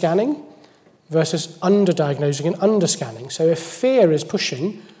over-scanning versus under-diagnosing and under-scanning. So if fear is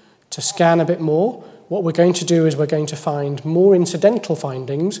pushing to scan a bit more, what we're going to do is we're going to find more incidental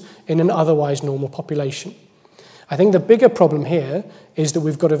findings in an otherwise normal population. I think the bigger problem here is that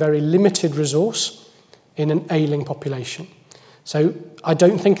we've got a very limited resource in an ailing population. So I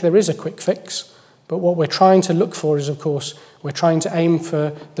don't think there is a quick fix, but what we're trying to look for is, of course, we're trying to aim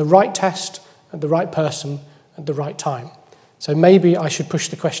for the right test at the right person at the right time. So maybe I should push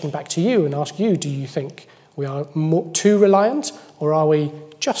the question back to you and ask you, do you think we are too reliant, or are we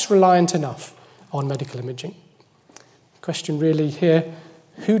just reliant enough on medical imaging? The question really here,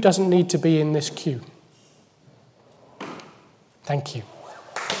 who doesn't need to be in this queue? Thank you.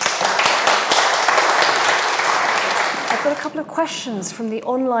 I've got a couple of questions from the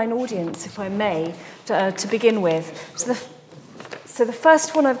online audience, if I may, to begin with. So the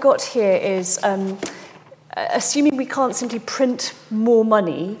first one I've got here is, assuming we can't simply print more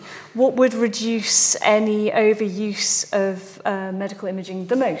money, what would reduce any overuse of medical imaging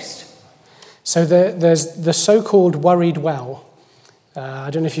the most? So there's the so-called worried well. I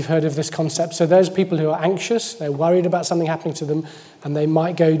don't know if you've heard of this concept. So there's people who are anxious, they're worried about something happening to them, and they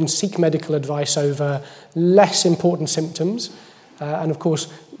might go and seek medical advice over less important symptoms. And of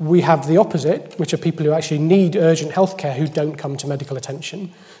course, we have the opposite, which are people who actually need urgent healthcare who don't come to medical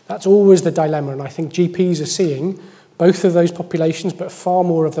attention. That's always the dilemma, and I think GPs are seeing both of those populations, but far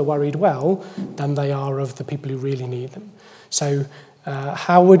more of the worried well than they are of the people who really need them. So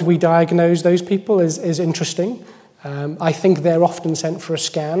how would we diagnose those people is interesting. I think they're often sent for a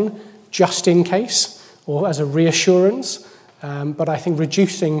scan just in case, or as a reassurance, but I think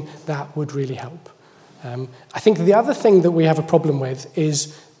reducing that would really help. I think the other thing that we have a problem with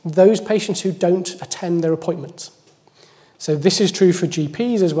is those patients who don't attend their appointments. So this is true for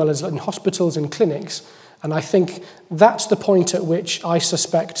GPs as well as in hospitals and clinics, and I think that's the point at which I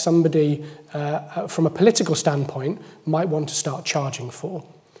suspect somebody from a political standpoint might want to start charging for.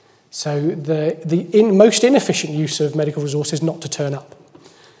 So the most inefficient use of medical resources is not to turn up.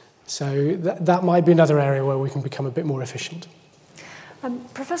 So that might be another area where we can become a bit more efficient.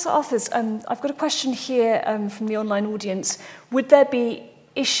 Professor Arthurs, I've got a question here from the online audience. Would there be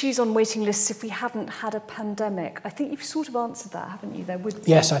issues on waiting lists if we hadn't had a pandemic? I think you've sort of answered that, haven't you? There would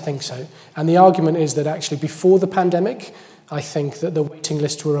be. Yes, I think so. And the argument is that actually before the pandemic, I think that the waiting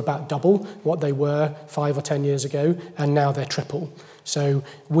lists were about double what they were 5 or 10 years ago, and now they're triple. So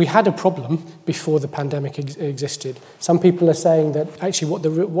we had a problem before the pandemic existed. Some people are saying that actually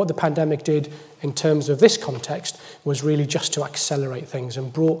what the pandemic did in terms of this context was really just to accelerate things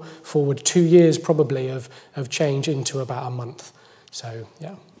and brought forward 2 years probably of change into about a month. So,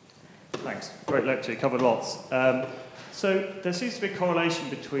 yeah. Thanks. Great lecture. You covered lots. So there seems to be a correlation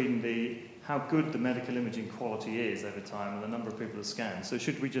between how good the medical imaging quality is over time and the number of people that scan. So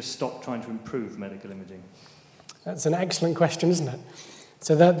should we just stop trying to improve medical imaging? That's an excellent question, isn't it?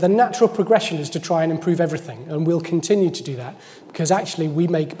 So the natural progression is to try and improve everything, and we'll continue to do that because actually we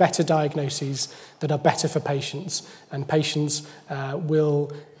make better diagnoses that are better for patients, and patients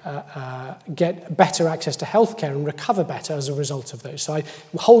will get better access to healthcare and recover better as a result of those. So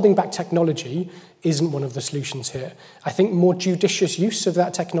holding back technology isn't one of the solutions here. I think more judicious use of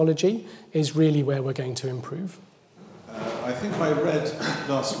that technology is really where we're going to improve. I think I read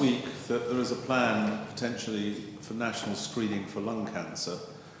last week that there is a plan potentially for national screening for lung cancer,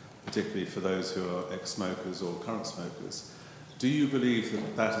 particularly for those who are ex-smokers or current smokers. Do you believe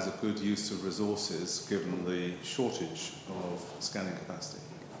that that is a good use of resources given the shortage of scanning capacity?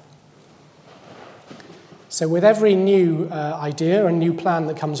 So with every new idea and new plan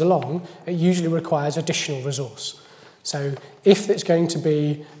that comes along, it usually requires additional resource. So if it's going to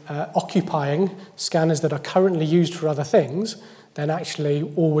be occupying scanners that are currently used for other things, then actually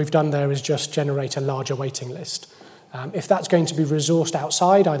all we've done there is just generate a larger waiting list. If that's going to be resourced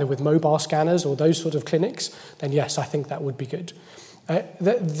outside, either with mobile scanners or those sort of clinics, then yes, I think that would be good.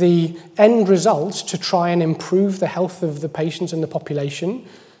 The end result to try and improve the health of the patients and the population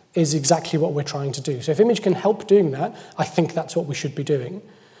is exactly what we're trying to do. So if Image can help doing that, I think that's what we should be doing.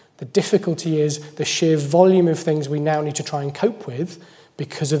 The difficulty is the sheer volume of things we now need to try and cope with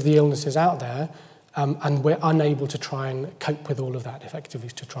because of the illnesses out there, and we're unable to try and cope with all of that effectively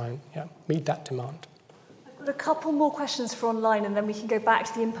to try and meet that demand. I've got a couple more questions for online, and then we can go back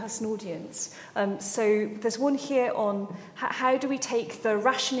to the in-person audience. So there's one here on how do we take the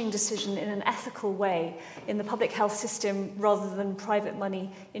rationing decision in an ethical way in the public health system rather than private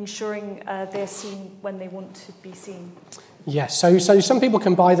money, ensuring they're seen when they want to be seen? Yes, so some people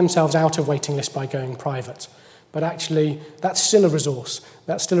can buy themselves out of waiting lists by going private, but actually that's still a resource.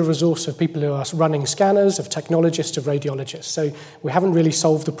 That's still a resource of people who are running scanners, of technologists, of radiologists. So we haven't really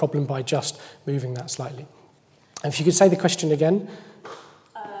solved the problem by just moving that slightly. If you could say the question again.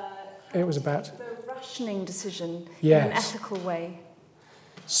 It was about the rationing decision yes. in an ethical way.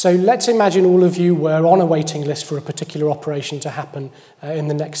 So let's imagine all of you were on a waiting list for a particular operation to happen in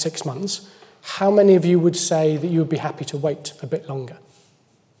the next 6 months. How many of you would say that you would be happy to wait a bit longer?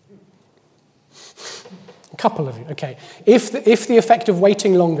 A couple of you, okay. If the effect of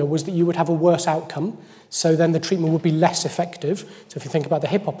waiting longer was that you would have a worse outcome, so then the treatment would be less effective. So if you think about the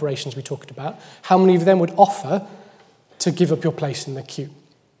hip operations we talked about, how many of them would offer to give up your place in the queue?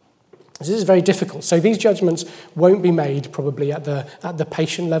 This is very difficult. So these judgments won't be made probably at the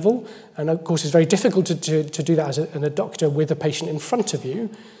patient level. And of course, it's very difficult to do that as a doctor with a patient in front of you.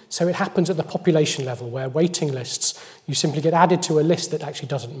 So it happens at the population level where waiting lists, you simply get added to a list that actually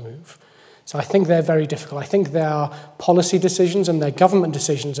doesn't move. So I think they're very difficult. I think there are policy decisions and there are government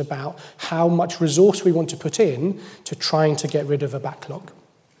decisions about how much resource we want to put in to trying to get rid of a backlog.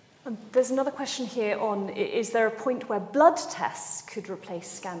 There's another question here on, is there a point where blood tests could replace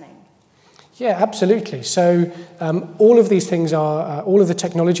scanning? Yeah, absolutely. So all of these things are, all of the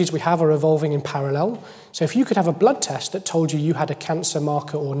technologies we have are evolving in parallel. So if you could have a blood test that told you had a cancer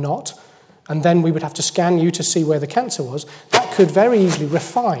marker or not, and then we would have to scan you to see where the cancer was, that could very easily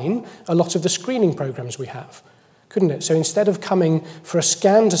refine a lot of the screening programs we have, couldn't it? So instead of coming for a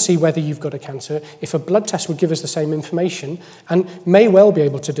scan to see whether you've got a cancer, if a blood test would give us the same information and may well be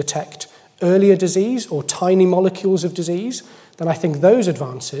able to detect earlier disease or tiny molecules of disease, then I think those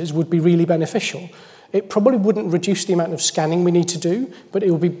advances would be really beneficial. It probably wouldn't reduce the amount of scanning we need to do, but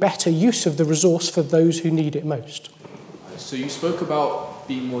it will be better use of the resource for those who need it most. So you spoke about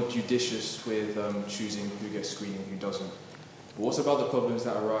being more judicious with choosing who gets screening and who doesn't. But what about the problems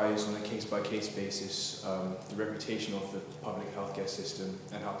that arise on a case-by-case basis, the reputation of the public healthcare system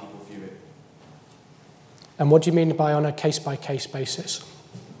and how people view it? And what do you mean by on a case-by-case basis?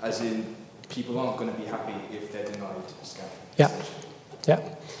 As in, people aren't going to be happy if they're denied scanning. Yeah.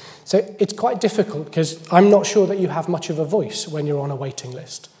 So it's quite difficult because I'm not sure that you have much of a voice when you're on a waiting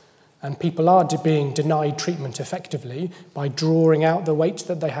list. And people are being denied treatment effectively by drawing out the wait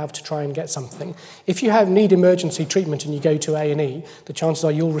that they have to try and get something. If you need emergency treatment and you go to A&E, the chances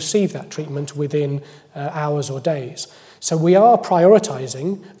are you'll receive that treatment within hours or days. So we are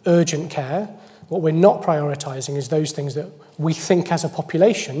prioritising urgent care. What we're not prioritising is those things that we think as a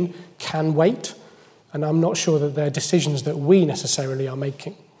population can wait. And I'm not sure that they're decisions that we necessarily are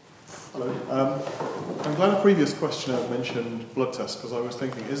making. Hello. I'm glad a previous questioner mentioned blood tests because I was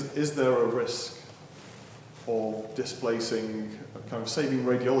thinking, is there a risk of displacing, kind of saving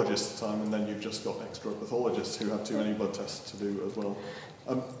radiologists time and then you've just got extra pathologists who have too many blood tests to do as well?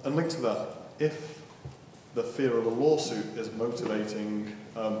 And linked to that, if the fear of a lawsuit is motivating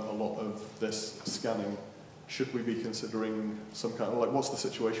a lot of this scanning, should we be considering some kind of, like, what's the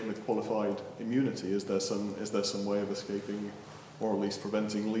situation with qualified immunity? Is there some way of escaping or at least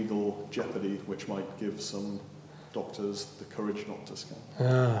preventing legal jeopardy, which might give some doctors the courage not to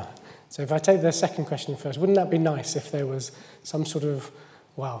scan? So if I take the second question first, wouldn't that be nice if there was some sort of,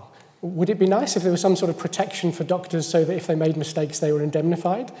 would it be nice if there was some sort of protection for doctors so that if they made mistakes they were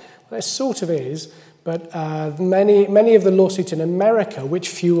indemnified? Well, it sort of is, but many of the lawsuits in America, which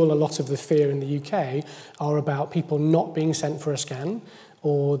fuel a lot of the fear in the UK, are about people not being sent for a scan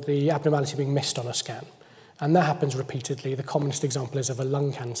or the abnormality being missed on a scan. And that happens repeatedly. The commonest example is of a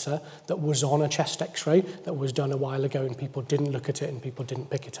lung cancer that was on a chest x-ray that was done a while ago and people didn't look at it and people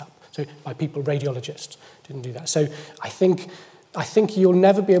didn't pick it up. So by people, radiologists didn't do that. So I think you'll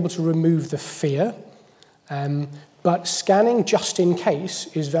never be able to remove the fear, but scanning just in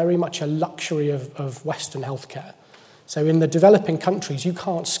case is very much a luxury of Western healthcare. So in the developing countries, you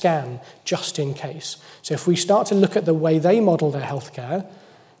can't scan just in case. So if we start to look at the way they model their healthcare,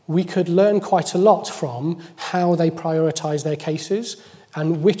 we could learn quite a lot from how they prioritise their cases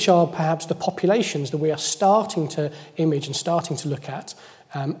and which are perhaps the populations that we are starting to image and starting to look at,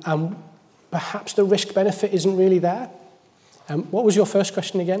 and perhaps the risk-benefit isn't really there. What was your first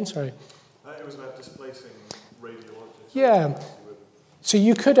question again? Sorry. It was about displacing radiologists. Yeah. So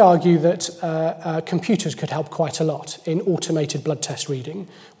you could argue that computers could help quite a lot in automated blood test reading.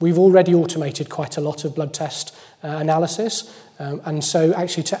 We've already automated quite a lot of blood test analysis, and so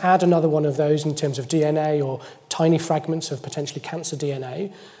actually to add another one of those in terms of DNA or tiny fragments of potentially cancer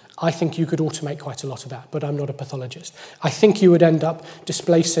DNA, I think you could automate quite a lot of that, but I'm not a pathologist. I think you would end up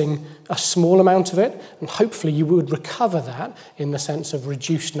displacing a small amount of it, and hopefully you would recover that in the sense of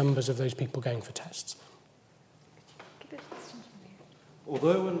reduced numbers of those people going for tests.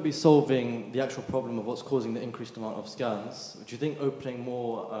 Although it wouldn't be solving the actual problem of what's causing the increased amount of scans, do you think opening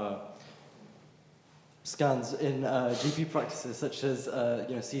more scans in GP practices such as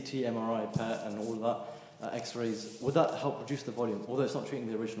CT, MRI, PET and all that, X-rays, would that help reduce the volume, although it's not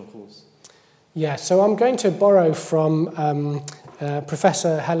treating the original cause? Yeah, so I'm going to borrow from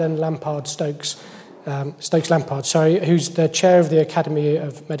Professor Helen Stokes Lampard, who's the chair of the Academy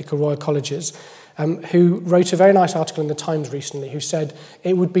of Medical Royal Colleges, who wrote a very nice article in the Times recently, who said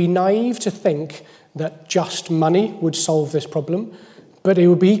it would be naive to think that just money would solve this problem, but it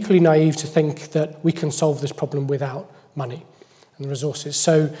would be equally naive to think that we can solve this problem without money and resources.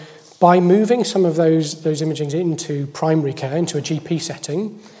 So by moving some of those imagings into primary care, into a GP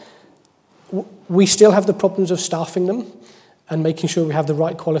setting, we still have the problems of staffing them and making sure we have the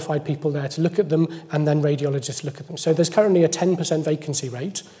right qualified people there to look at them, and then radiologists look at them. So there's currently a 10% vacancy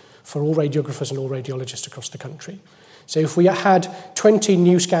rate for all radiographers and all radiologists across the country. So if we had 20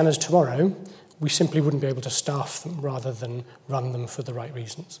 new scanners tomorrow, we simply wouldn't be able to staff them rather than run them for the right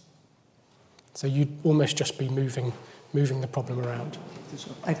reasons. So you'd almost just be moving the problem around.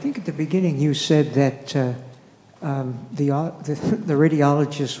 I think at the beginning you said that the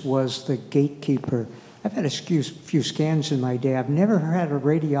radiologist was the gatekeeper. I've had a few scans in my day. I've never had a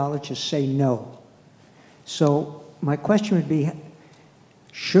radiologist say no. So my question would be,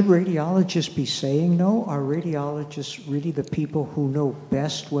 should radiologists be saying no? Are radiologists really the people who know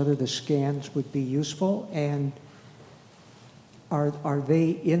best whether the scans would be useful? And are they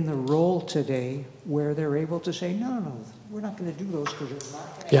in the role today where they're able to say, no, we're not going to do those because they're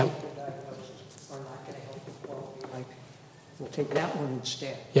not going to help the diagnosis or not going to help the quality? Like, we'll take that one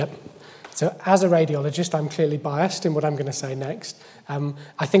instead. Yep. So as a radiologist, I'm clearly biased in what I'm going to say next.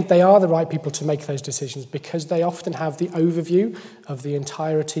 I think they are the right people to make those decisions because they often have the overview of the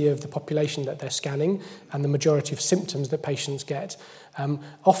entirety of the population that they're scanning and the majority of symptoms that patients get.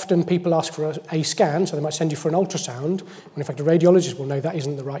 Often people ask for a scan, so they might send you for an ultrasound, when in fact a radiologist will know that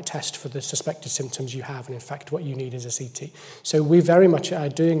isn't the right test for the suspected symptoms you have, and in fact what you need is a CT. So we very much are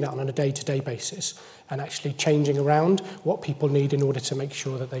doing that on a day-to-day basis and actually changing around what people need in order to make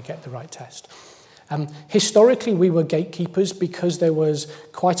sure that they get the right test. Historically, we were gatekeepers because there was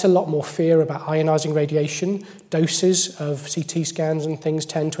quite a lot more fear about ionizing radiation. Doses of CT scans and things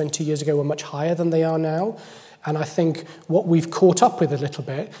 10, 20 years ago were much higher than they are now. And I think what we've caught up with a little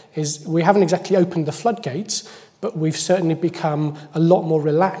bit is we haven't exactly opened the floodgates, but we've certainly become a lot more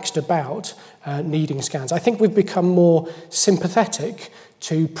relaxed about needing scans. I think we've become more sympathetic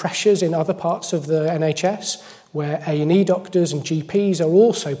to pressures in other parts of the NHS, where A&E doctors and GPs are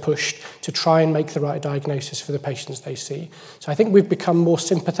also pushed to try and make the right diagnosis for the patients they see. So I think we've become more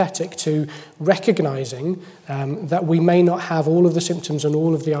sympathetic to recognising that we may not have all of the symptoms and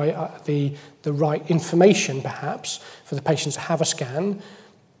all of the right information, perhaps, for the patients to have a scan,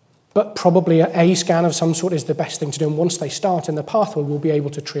 but probably a scan of some sort is the best thing to do, and once they start in the pathway, we'll be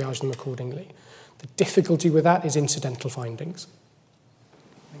able to triage them accordingly. The difficulty with that is incidental findings.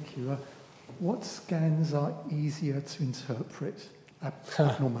 Thank you. What scans are easier to interpret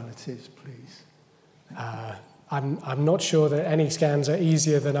abnormalities, please? I'm not sure that any scans are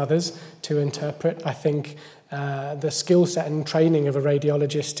easier than others to interpret. I think the skill set and training of a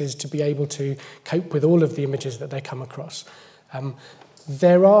radiologist is to be able to cope with all of the images that they come across.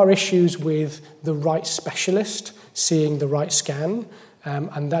 There are issues with the right specialist seeing the right scan,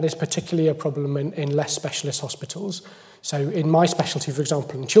 and that is particularly a problem in less specialist hospitals. So in my specialty, for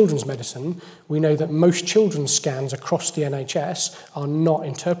example, in children's medicine, we know that most children's scans across the NHS are not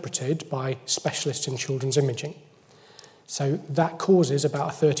interpreted by specialists in children's imaging. So that causes about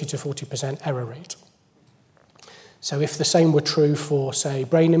a 30 to 40% error rate. So if the same were true for, say,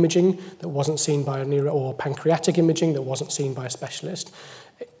 brain imaging that wasn't seen by a neuro, or pancreatic imaging that wasn't seen by a specialist,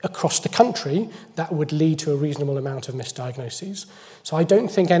 across the country, that would lead to a reasonable amount of misdiagnoses. So I don't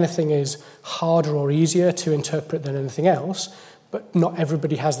think anything is harder or easier to interpret than anything else, but not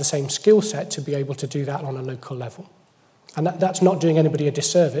everybody has the same skill set to be able to do that on a local level. And that's not doing anybody a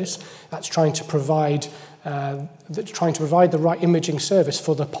disservice. That's trying to provide the right imaging service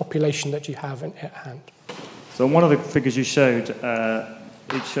for the population that you have at hand. So one of the figures you showed,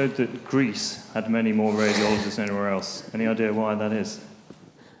 it showed that Greece had many more radiologists than anywhere else. Any idea why that is?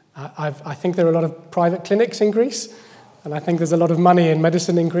 I think there are a lot of private clinics in Greece, and I think there's a lot of money in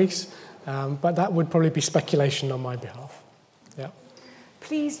medicine in Greece, but that would probably be speculation on my behalf. Yeah.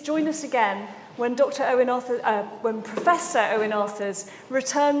 Please join us again when when Professor Owen Arthurs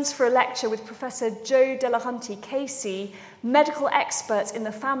returns for a lecture with Professor Joe Delahunty, KC, medical experts in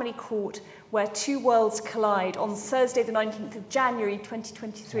the family court where two worlds collide, on Thursday the 19th of January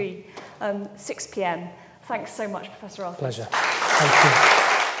 2023, 6 p.m. Thanks so much, Professor Arthurs. Pleasure. Thank you.